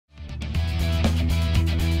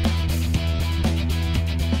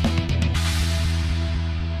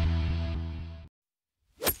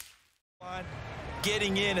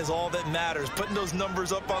Getting in is all that matters. Putting those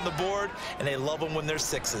numbers up on the board, and they love them when they're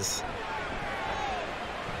sixes.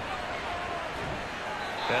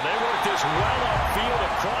 And they work this well upfield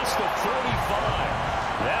across the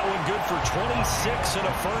 35. That one good for 26 and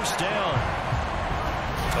a first down.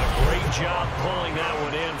 A great job pulling that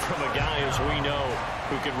one in from a guy, as we know,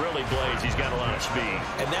 who can really blaze. He's got a lot of speed.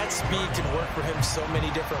 And that speed can work for him so many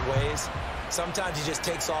different ways. Sometimes he just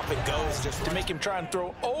takes off and goes just to make him try and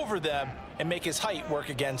throw over them and make his height work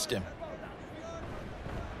against him.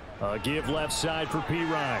 A give left side for P.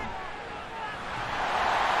 Ryan.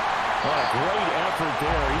 Oh, a great effort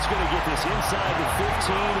there. He's going to get this inside the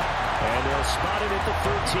 15, and they'll spot it at the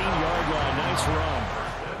 13-yard line. Nice run.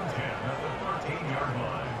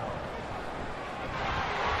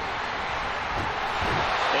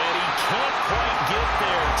 And he can't quite get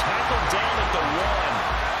there. Tackled down at the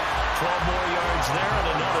 1. 12 more yards there and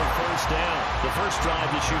another first down. The first drive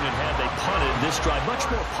this unit had, they punted. This drive, much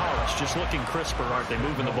more polished, just looking crisper, aren't they,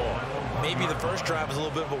 moving the ball? Maybe the first drive was a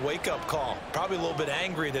little bit of a wake-up call. Probably a little bit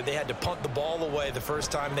angry that they had to punt the ball away the first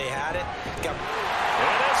time they had it. And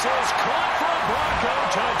this is caught for a Bronco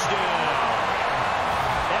touchdown.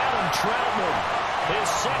 Adam Troutman, his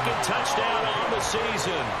second touchdown on the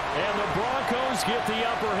season. And the Broncos get the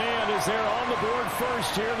upper hand as they're on the board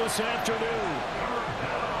first here this afternoon.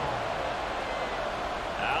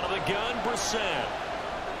 Out of the gun, Brissett.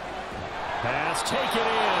 Pass taken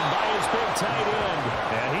in by his big tight end.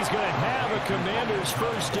 And he's going to have a Commander's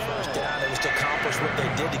first down. It was to accomplish what they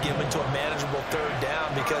did to get him into a manageable third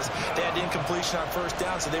down because they had incompletion on first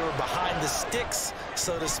down, so they were behind the sticks,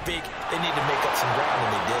 so to speak. They needed to make up some ground,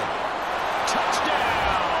 and they did.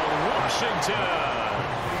 Touchdown, Washington.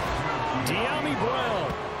 De'Ami Brown,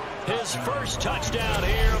 his first touchdown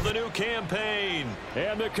here of the new campaign.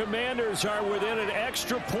 And the Commanders are within an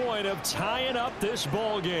extra point of tying up this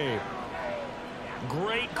ball game.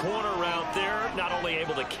 Great corner route there. Not only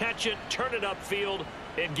able to catch it, turn it upfield,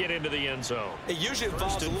 and get into the end zone. It usually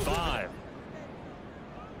involves First and 5.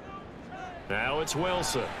 Now it's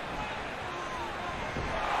Wilson.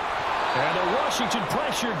 And the Washington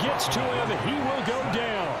pressure gets to him, and he will go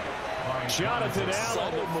down. Jonathan Allen.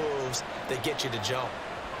 Subtle moves that get you to jump.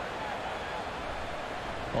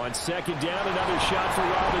 On second down, another shot for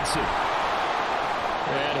Robinson.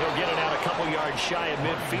 And he'll get it out a couple yards shy of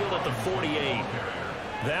midfield at the 48.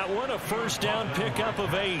 That one, a first down pickup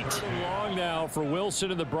of 8. Long now for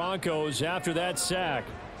Wilson and the Broncos after that sack.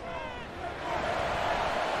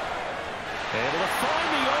 Able to find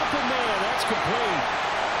the open man. That's complete.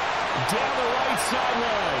 Down the right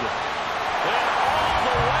sideline. And all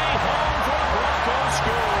the way home for the Broncos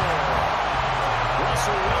score.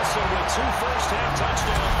 Russell Wilson with 2 first-half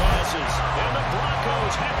touchdown passes. And the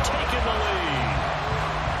Broncos have taken the lead.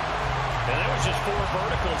 And that was just 4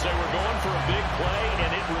 verticals. They were going for a big play,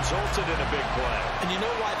 and it resulted in a big play. And you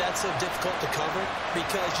know why that's so difficult to cover?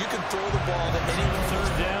 Because you can throw the ball to anyone.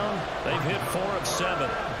 Third down, they've hit 4 of 7.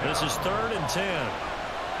 This is 3rd and 10.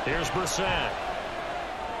 Here's Brissett.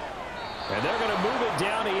 And they're going to move it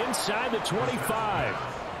down to inside the 25.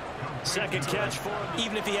 Second catch for him.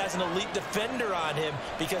 Even if he has an elite defender on him,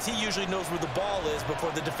 because he usually knows where the ball is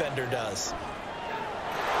before the defender does.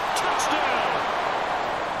 Touchdown!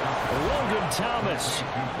 Logan Thomas,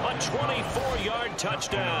 a 24-yard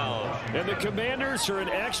touchdown. And the Commanders are an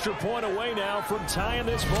extra point away now from tying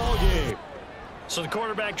this ball game. So the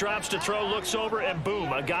quarterback drops to throw, looks over, and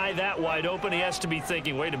boom, a guy that wide open. He has to be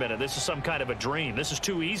thinking, wait a minute, this is some kind of a dream. This is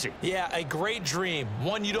too easy. Yeah, a great dream.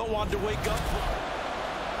 One you don't want to wake up from.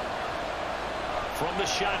 From the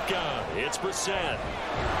shotgun, it's Brissett.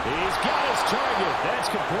 He's got his target. That's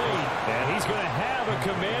complete. And he's going to have a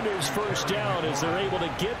Commander's first down as they're able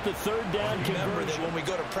to get the third down conversion. Remember that when we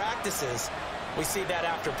go to practices, we see that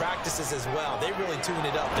after practices as well. They really tune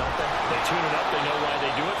it up, don't they? They tune it up. They know why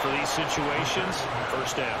they do it for these situations.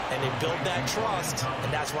 First down. And they build that trust,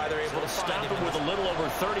 and that's why they're able to stop him with a little over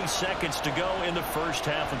 30 seconds to go in the first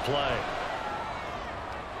half of play.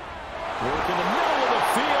 Work in the middle of the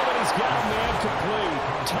field, and he's got man complete.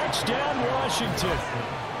 Touchdown, Washington.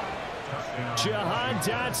 Jahan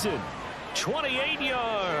Dotson, 28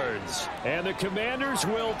 yards. And the Commanders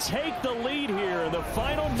will take the lead here in the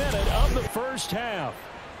final minute of the first half.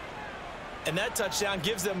 And that touchdown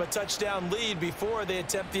gives them a touchdown lead before they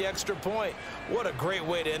attempt the extra point. What a great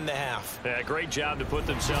way to end the half. Yeah, great job to put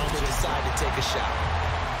themselves. They decide to take a shot.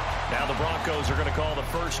 Now the Broncos are going to call the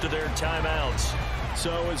first of their timeouts.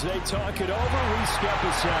 So as they talk it over, we step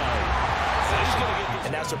aside.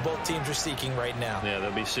 And that's what both teams are seeking right now. Yeah,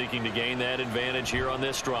 they'll be seeking to gain that advantage here on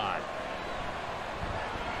this drive.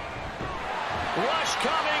 Rush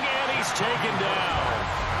coming, and he's taken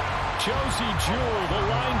down. Josie Jewell, the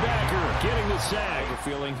linebacker, getting the sack. A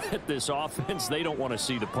feeling that this offense, they don't want to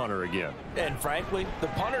see the punter again. And frankly, the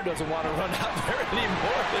punter doesn't want to run out there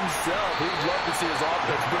anymore himself. He'd love to see his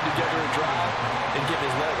offense put together a drive and give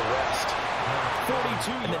his leg a rest.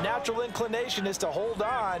 42. And the natural inclination is to hold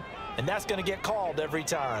on, and that's going to get called every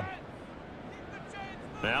time.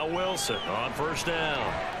 Now Wilson on first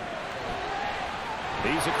down.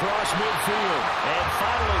 He's across midfield and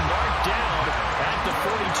finally marked down at the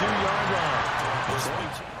 42-yard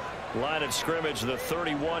line. Line of scrimmage, the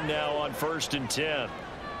 31 now on 1st and 10.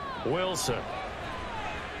 Wilson.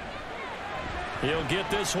 He'll get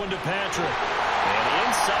this one to Patrick. And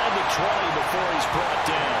inside the 20 before he's brought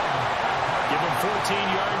down. Give him 14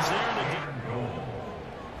 yards there.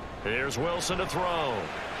 Here's Wilson to throw.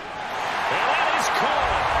 And that is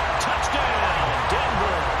caught. Touchdown,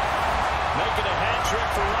 Denver. Making a hat trick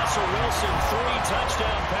for Russell Wilson. 3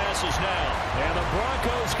 touchdown passes now. And the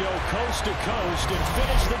Broncos go coast to coast and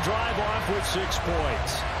finish the drive off with 6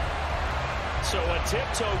 points. So a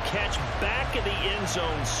tiptoe catch back in the end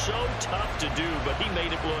zone, so tough to do, but he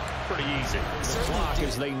made it look pretty easy. The clock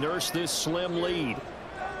as they nurse this slim lead.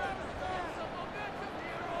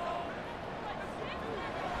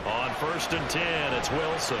 On 1st and 10, it's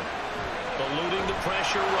Wilson. Eluding the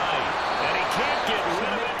pressure right. And he can't get rid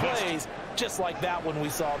of it. Plays just like that one we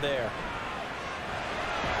saw there.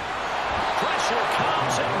 Pressure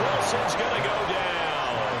comes and Wilson's going to go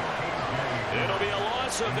down. It'll be a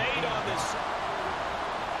loss of 8 on this.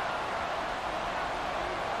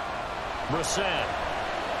 Brissett.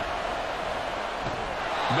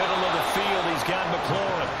 Middle of the field, he's got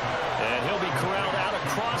McLaurin. And he'll be corralled out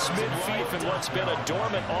across midfield in what's been a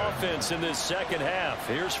dormant offense in this second half.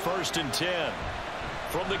 Here's 1st and 10.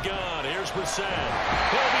 From the gun, here's Brissett.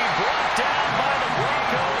 He'll be brought down by the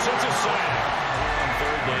Broncos. It's a sack. On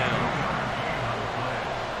 3rd down.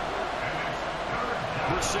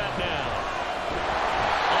 Brissett now.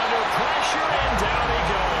 Under pressure, and down he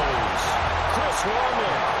goes. Chris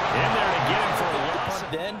Wormley in there to get him for a loss.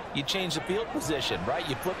 Then you change the field position, right?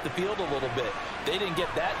 You flip the field a little bit. They didn't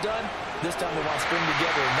get that done. This time they want to string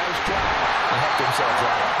together a nice drive and help themselves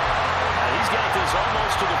out. He's got this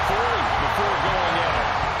almost to the 40 before going out.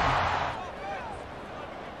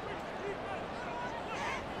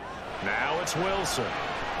 Now it's Wilson.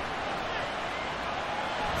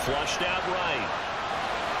 Flushed out right.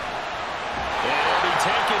 And he'll be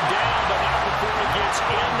taken down, but not before he gets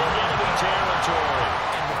into enemy territory.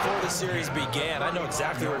 And before the series began, I know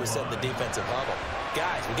exactly what we said in the defensive huddle.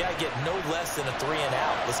 Guys, we got to get no less than a 3 and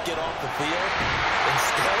out. Let's get off the field.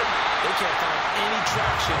 Instead, they can't find any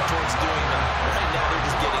traction towards doing that. Right now, they're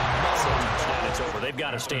just getting muscled. And it's over. They've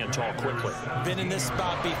got to stand tall quickly. Been in this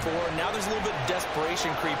spot before. Now there's a little bit of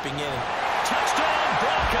desperation creeping in. Touchdown,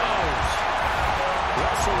 Broncos!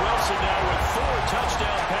 Russell Wilson now with 4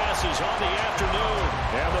 touchdown passes on the afternoon.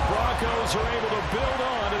 And the Broncos are able to build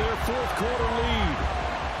on to their 4th quarter lead.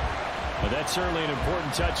 But that's certainly an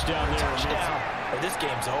important touchdown there. Touchdown, or this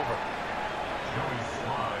game's over.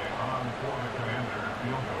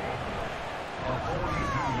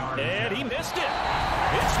 And he missed it.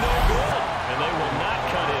 It's no good. And they will not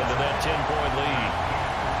cut into that 10-point lead.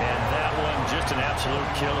 And that one just an absolute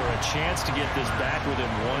killer. A chance to get this back within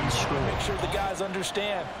 1 score. Make sure the guys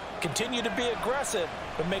understand. Continue to be aggressive,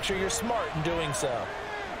 but make sure you're smart in doing so.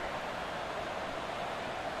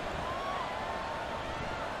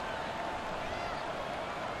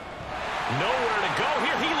 Nowhere to go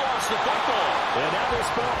here. He lost the football. And that was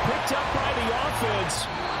ball picked up by the offense.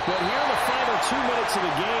 But here in the final 2 minutes of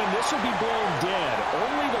the game, this will be blown dead.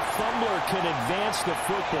 Only the fumbler can advance the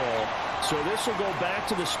football. So this will go back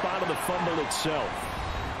to the spot of the fumble itself.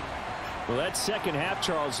 Well, that second half,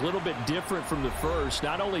 Charles, a little bit different from the first.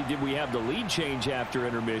 Not only did we have the lead change after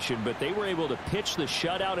intermission, but they were able to pitch the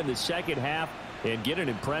shutout in the second half and get an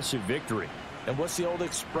impressive victory. And what's the old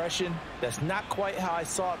expression? That's not quite how I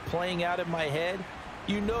saw it playing out in my head.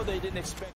 You know they didn't expect